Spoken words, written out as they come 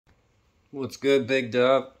What's good, Big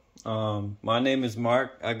Dub? My name is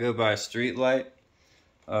Mark. I go by Streetlight.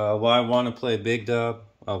 Why I want to play Big Dub?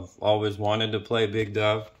 I've always wanted to play Big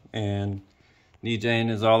Dub, and DJing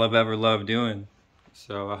is all I've ever loved doing.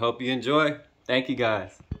 So I hope you enjoy. Thank you,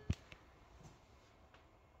 guys.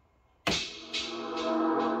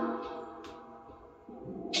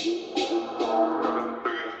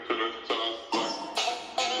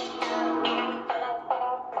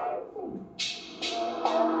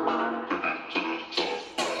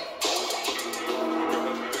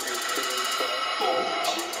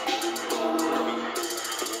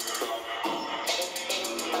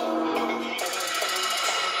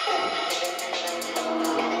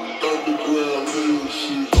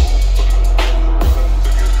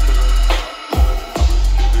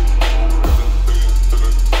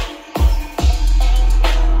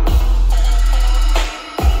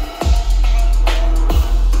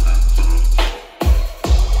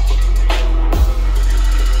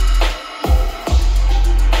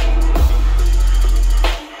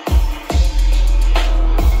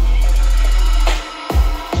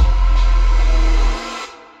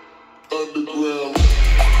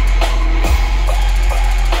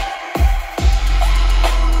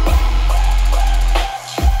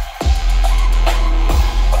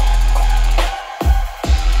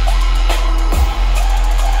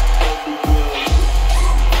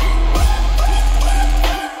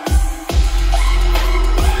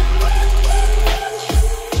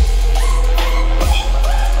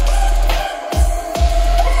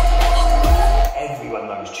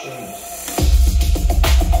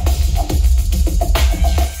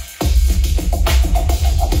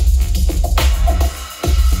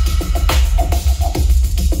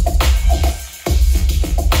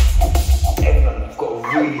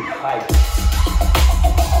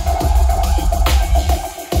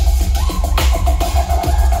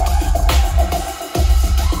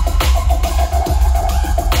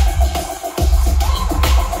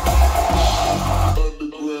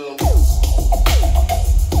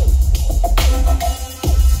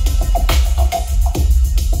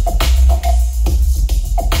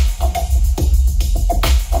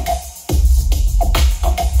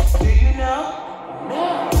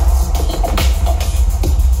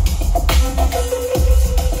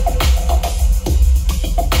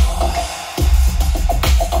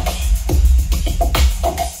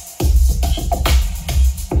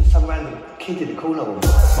 Kid in the corner one.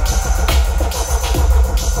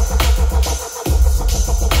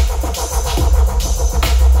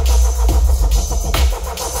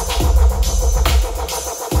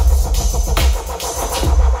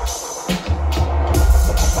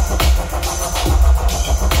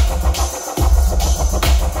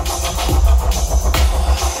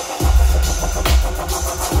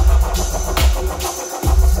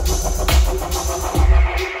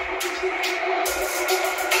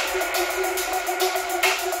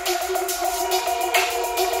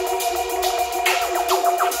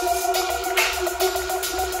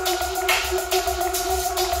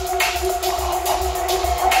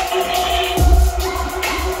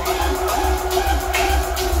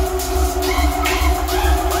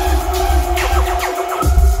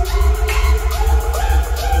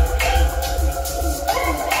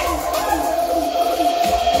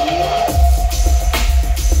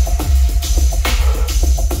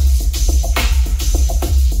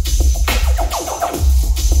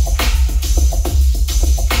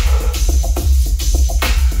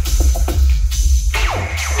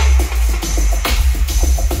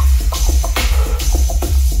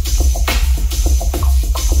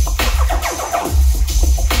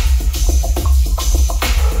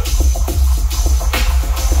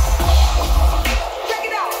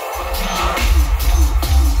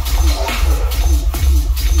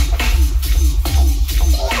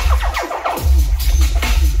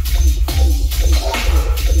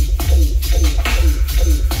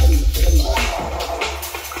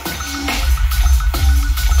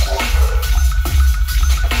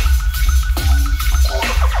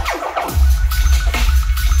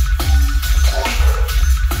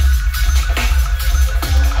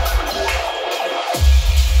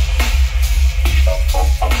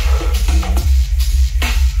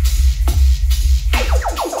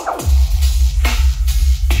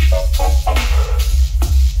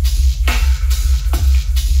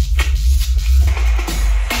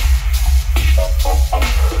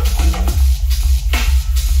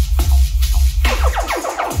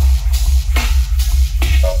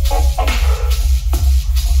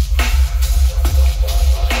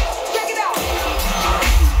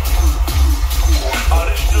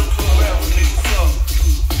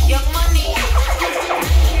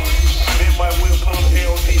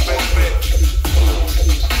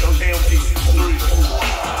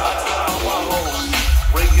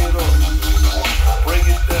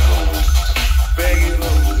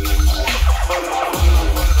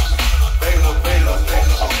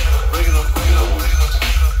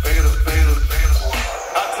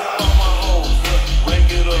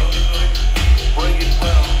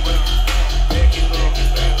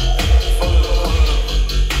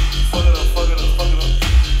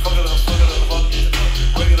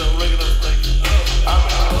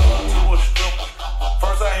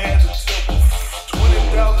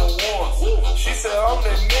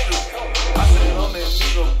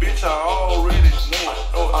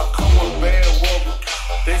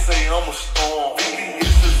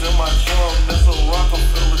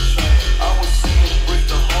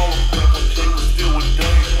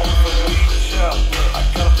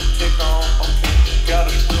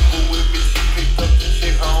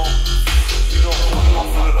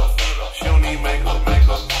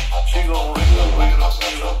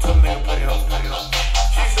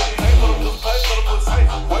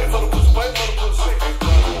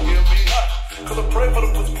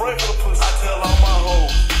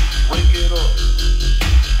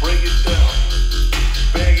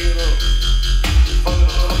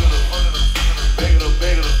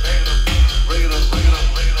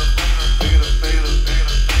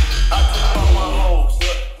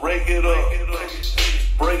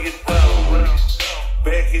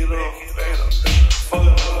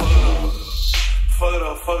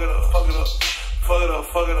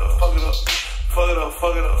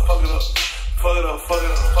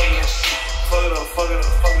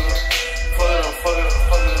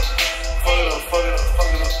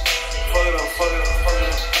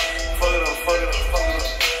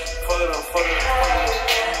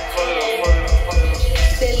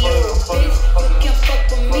 little bitch. You can fuck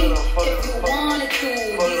with me if you wanted to.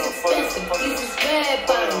 These expensive, these is red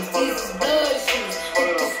bottoms, these is blood shoes. Hit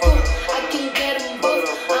the school, I can get them both.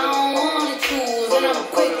 I don't wanna choose, and I'm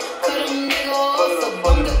quick, cut them nigga off, so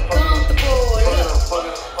don't get comfortable.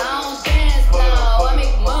 Look, I don't dance now, I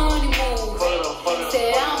make money move.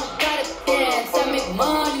 Say I don't gotta dance, I make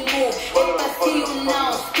money move. If I see you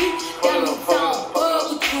now speak, that means I don't fuck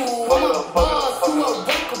with you. I'm a boss, you a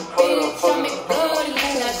record bitch, I make bloody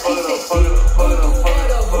move. Now she say she wanna do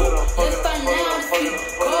what a who. Let's find out if she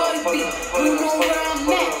Cardi B. You know where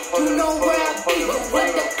I'm at, you know where I be. You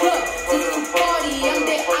at the club, since you party, I'm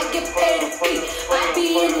there, I get paid a fee. I be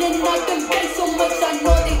in and out them banks so much, I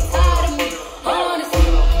know they tired of me. Honestly,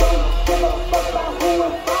 don't give a fuck about who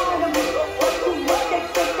in front of me. What too much, they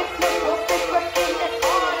think it's me, won't think we're in it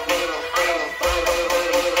hard of me. I don't follow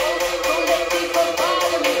me, don't let people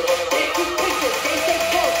bother me. They keep pictures, they say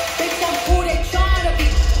post, bitch, I'm who they trying to be.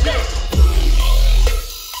 Look.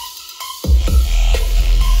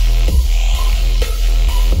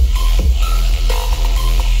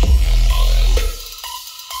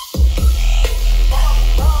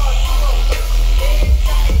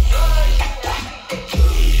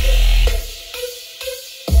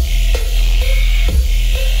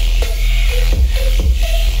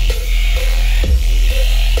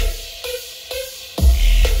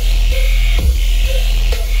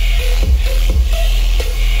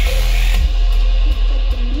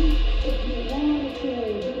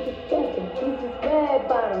 Red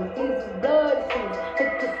bottoms, these is blood shoes.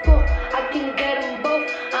 Hit the school, I can get them both.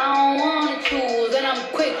 I don't wanna choose, and I'm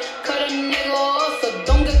quick, cut a nigga off, so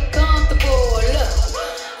don't get comfortable. Look,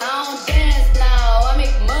 I don't dance now, I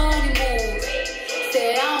make money move.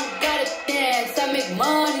 Say I don't gotta dance, I make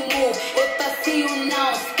money move. If I see you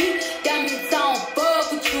now speak, that means I don't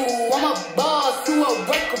fuck with you. I'm a boss, you a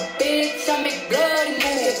record bitch, I make bloody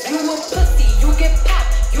moves. If you a pussy, you get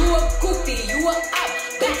popped. You a goofy, you a op.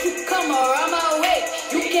 Bet you come around my way,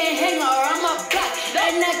 you can't hang around my block.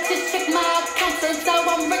 And I just check my account, turns out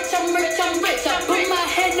I'm rich, I'm rich, I'm rich. I put my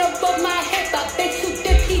hand above my hip, I bet you